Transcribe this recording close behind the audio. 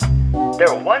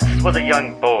There once was a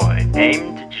young boy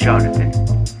named Jonathan.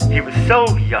 He was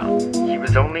so young. He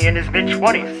was only in his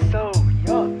mid-20s. So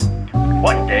young.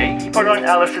 One day, he put on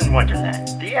Alice in Wonderland,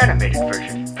 the animated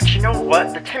version. But you know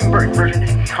what? The Tim Burton version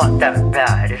is not that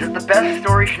bad. Is it the best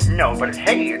story? No, but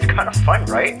hey, it's kind of fun,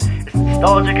 right? It's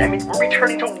nostalgic. I mean, we're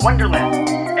returning to Wonderland.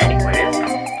 Anyways,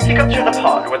 he got to the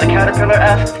pond where the caterpillar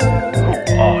asked,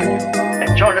 "Who are you?"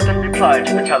 And Jonathan replied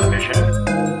to the television,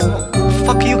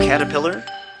 "Fuck you, caterpillar."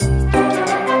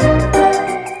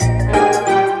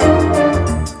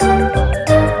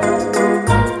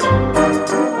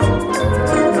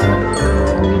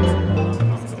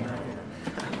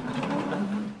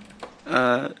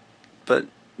 But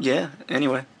yeah,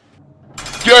 anyway.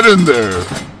 Get in there!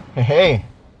 Hey.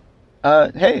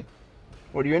 Hey.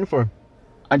 What are you in for?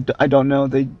 I don't know.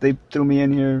 They threw me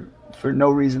in here for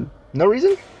no reason. No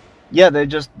reason? Yeah,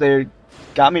 they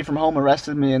got me from home,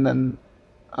 arrested me, and then,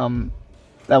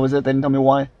 that was it. They didn't tell me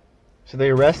why. So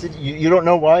they arrested you? You don't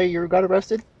know why you got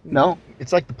arrested? No.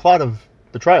 It's like the plot of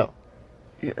the trial.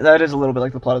 Yeah, that is a little bit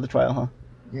like the plot of the trial, huh?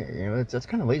 Yeah, that's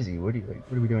kind of lazy. What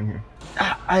are we doing here?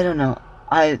 I don't know.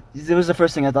 It was the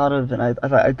first thing I thought of, and I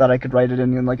thought I could write it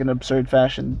in like an absurd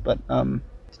fashion, but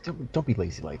Don't be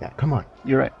lazy like that. Come on.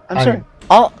 You're right. I'm sorry.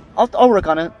 I'll work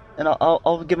on it, and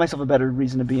I'll give myself a better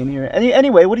reason to be in here.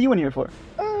 Anyway, what are you in here for?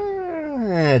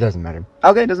 It doesn't matter.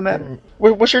 Okay, it doesn't matter.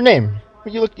 What's your name?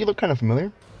 You look kind of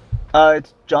familiar.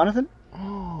 It's Jonathan.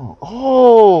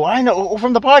 Oh, I know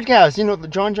from the podcast. You know the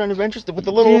Jon-Jon Adventures with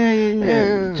the little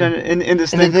In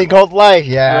this thing called Life.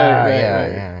 Yeah,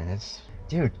 right. It's,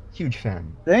 dude, huge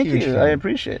fan. Thank huge you. fan. I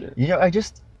appreciate it. You know,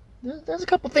 there's a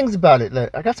couple things about it.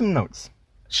 I got some notes.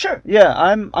 Sure. Yeah,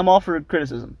 I'm all for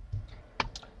criticism.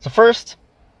 So first,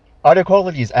 audio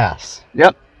quality is ass.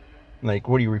 Yep. Like,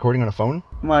 what are you recording on a phone?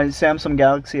 My Samsung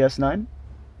Galaxy S9.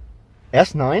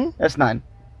 S9? S9.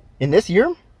 In this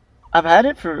year? I've had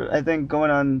it for, I think,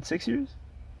 going on 6 years.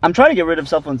 I'm trying to get rid of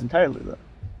cell phones entirely, though.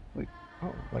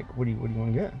 What do you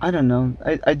want to get? I don't know.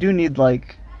 I do need,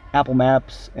 like, Apple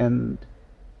Maps and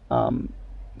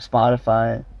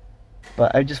Spotify,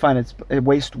 but I just find it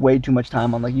wastes way too much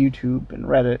time on, like, YouTube and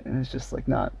Reddit, and it's just, like,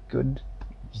 not good.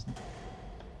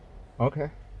 Okay.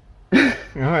 All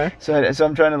right. So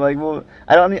I'm trying to, like, well,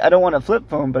 I don't want a flip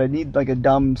phone, but I need, like, a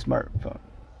dumb smartphone.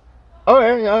 All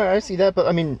right, I see that, but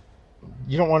I mean,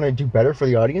 you don't want to do better for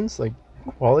the audience, like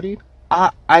quality?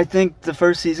 I think the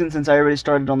first season, since I already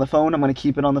started on the phone, I'm going to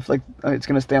keep it on the, it's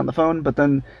going to stay on the phone, but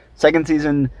then second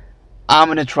season, I'm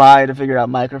going to try to figure out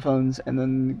microphones and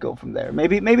then go from there.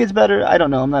 Maybe it's better. I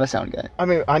don't know. I'm not a sound guy. I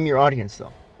mean, I'm your audience,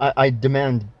 though. I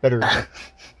demand better.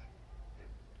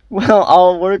 Well,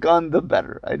 I'll work on the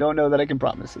better. I don't know that I can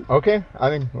promise it. Okay. I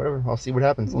mean, whatever. I'll see what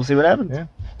happens. We'll see what happens. Yeah.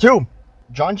 2.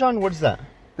 Jon-Jon, what is that?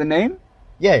 The name?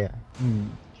 Yeah.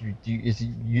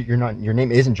 Your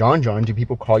name isn't Jon-Jon. Do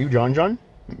people call you Jon-Jon?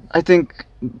 I think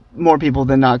more people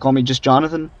than not call me just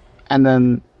Jonathan. And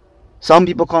then some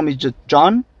people call me just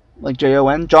John, like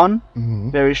Jon, John. Mm-hmm.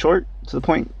 Very short, to the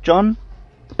point, John.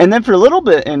 And then for a little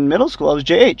bit in middle school, I was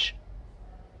JH.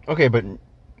 Okay, but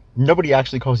nobody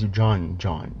actually calls you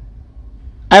Jon-Jon.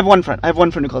 I have one friend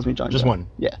who calls me Jon. Just one?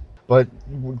 Yeah. But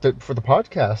for the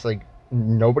podcast, like,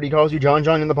 nobody calls you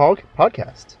Jon-Jon in the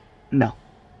podcast. No.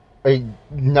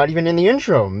 Not even in the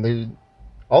intro.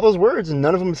 All those words, and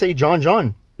none of them say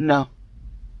Jon-Jon. No.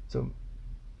 So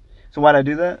why'd I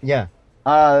do that? Yeah.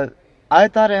 I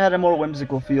thought it had a more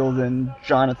whimsical feel than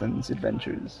Jonathan's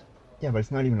Adventures. Yeah, but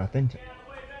it's not even authentic.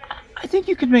 I think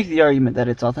you could make the argument that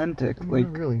it's authentic.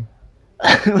 Not really.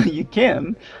 You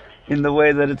can, in the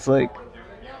way that it's like,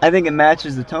 I think it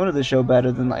matches the tone of the show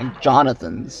better than like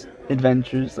Jonathan's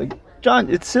Adventures. Like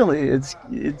it's silly, it's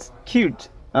cute.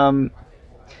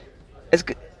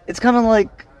 It's kind of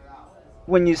like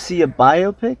when you see a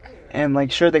biopic and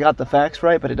like sure they got the facts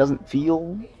right, but it doesn't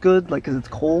feel good, like because it's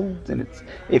cold and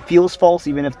it feels false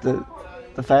even if the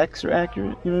facts are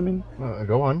accurate. You know what I mean?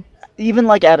 Go on. Even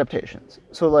like adaptations.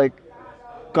 So like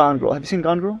Gone Girl. Have you seen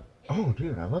Gone Girl? Oh,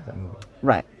 dude, I love that movie.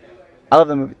 Right. I love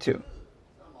that movie too.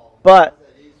 But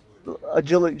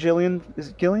Gillian, is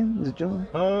it Gillian? Is it Gillian?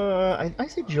 I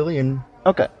say Gillian.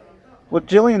 Okay. Well,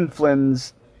 Gillian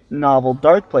Flynn's novel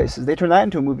Dark Places, they turned that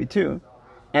into a movie too.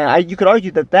 And you could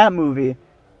argue that movie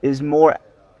is more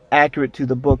accurate to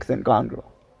the book than Gone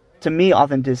Girl. To me,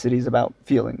 authenticity is about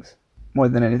feelings more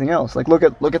than anything else. Like look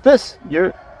at this.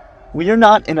 We are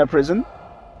not in a prison.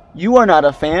 You are not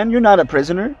a fan. You're not a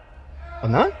prisoner.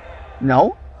 I'm not?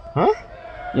 No. Huh?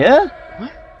 Yeah.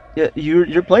 What? Yeah,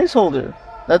 you're placeholder.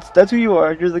 That's who you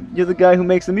are. You're the guy who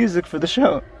makes the music for the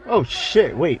show. Oh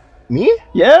shit! Wait, me?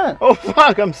 Yeah. Oh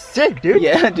fuck! I'm sick, dude.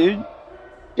 Yeah, dude.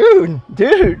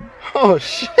 Dude. Oh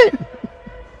shit.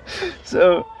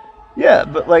 So, yeah,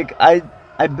 but like I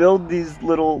build these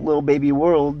little baby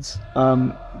worlds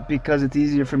because it's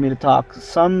easier for me to talk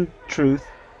some truth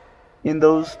in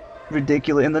those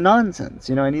in the nonsense.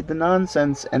 You know, I need the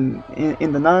nonsense, and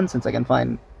in the nonsense I can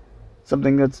find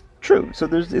something that's true. So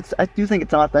I do think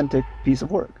it's an authentic piece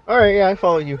of work. All right, yeah, I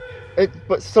follow you.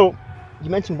 But so you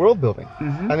mentioned world building.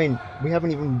 Mm-hmm. I mean, we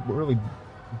haven't even really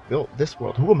built this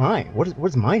world. Who am I?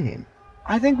 What's my name?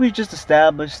 I think we've just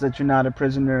established that you're not a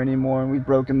prisoner anymore, and we've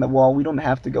broken the wall. We don't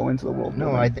have to go into the world.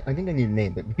 No, I think I need a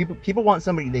name. But people want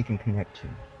somebody they can connect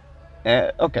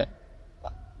to. Okay.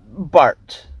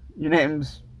 Bart. Your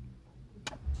name's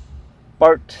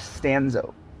Bart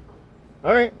Stanzo.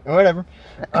 All right, whatever.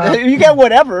 You get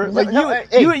whatever.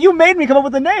 Hey, you made me come up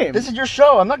with a name. This is your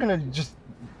show. I'm not gonna just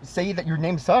say that your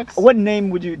name sucks. What name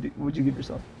would you give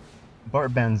yourself?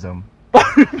 Bart Banzom.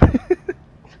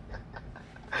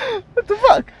 What the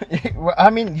fuck? Well,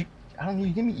 I mean, I don't know.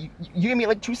 You give me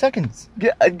like 2 seconds.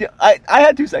 Yeah, I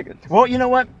had 2 seconds. Well, you know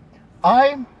what?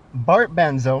 I, Bart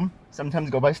Banzom,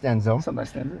 sometimes go by Stanzo. Sometimes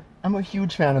Stanzo. I'm a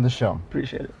huge fan of the show.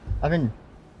 Appreciate it.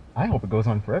 I hope it goes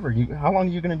on forever. How long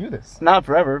are you gonna do this? Not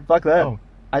forever. Fuck that. Oh.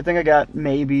 I think I got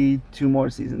maybe 2 more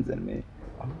seasons in me.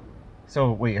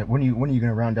 So wait, when are you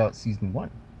gonna round out season 1?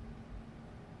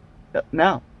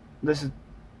 Now, this is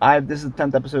the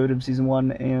 10th episode of season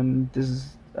 1, and this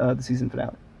is the season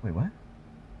finale. Wait, what?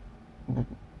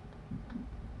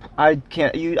 I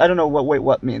can't. I don't know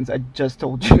what means. I just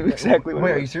told you exactly what. Wait,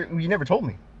 it are you was. serious? You never told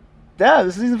me. Yeah,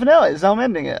 this is season finale. This is how I'm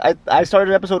ending it. I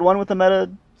started episode 1 with the meta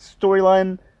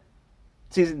storyline.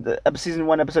 Season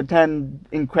 1, episode 10,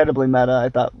 incredibly meta. I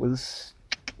thought was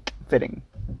fitting.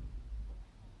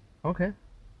 Okay.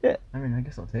 Yeah. I mean, I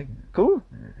guess I'll take it. Cool.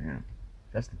 Yeah.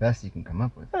 That's the best you can come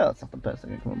up with. Well, it's not the best I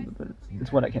can come up with, but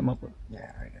it's what I came up with.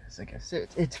 Yeah, I guess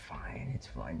it's fine. It's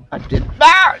fine. I did.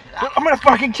 I'm gonna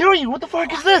fucking kill you. What the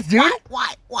fuck is this, dude?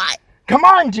 What? Come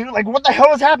on, dude. Like, what the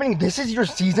hell is happening? This is your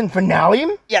season finale?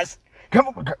 Yes. Come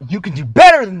on, you can do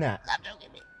better than that. Stop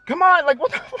joking me. Come on, like,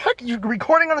 what the fuck? You're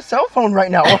recording on a cell phone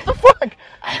right now. What the fuck?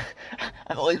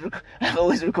 I've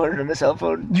always recorded on a cell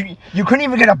phone. You couldn't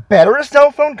even get a better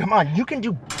cell phone? Come on, you can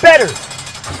do better.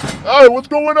 Hey, what's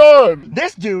going on?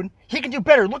 This dude, he can do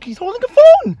better. Look, he's holding a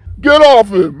phone. Get off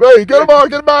him! Hey, get him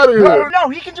out of here! No,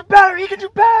 he can do better. He can do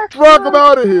better. Drag him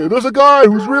out of here! There's a guy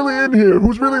who's really in here,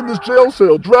 who's really in this jail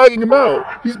cell, dragging him out.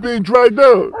 He's being dragged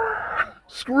out.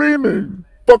 Screaming.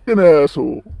 Fucking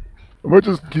asshole. I might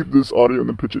just keep this audio and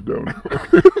then pitch it down.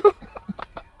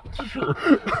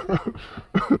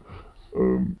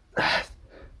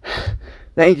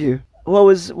 Thank you. What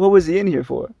was he in here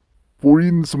for? For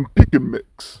eating some pick and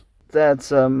mix.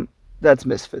 That's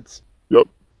Misfits. Yep.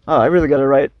 Oh, I really gotta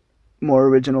write more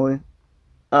originally.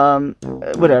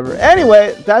 Whatever.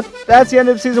 Anyway, that's the end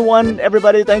of season 1.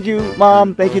 Everybody, thank you,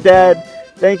 Mom. Thank you, Dad.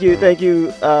 Thank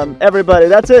you, everybody.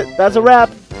 That's it. That's a wrap.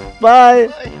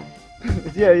 Bye.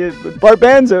 Yeah, Bart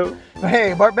Banzo.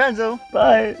 Hey, Bart Banzo.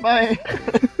 Bye. Bye.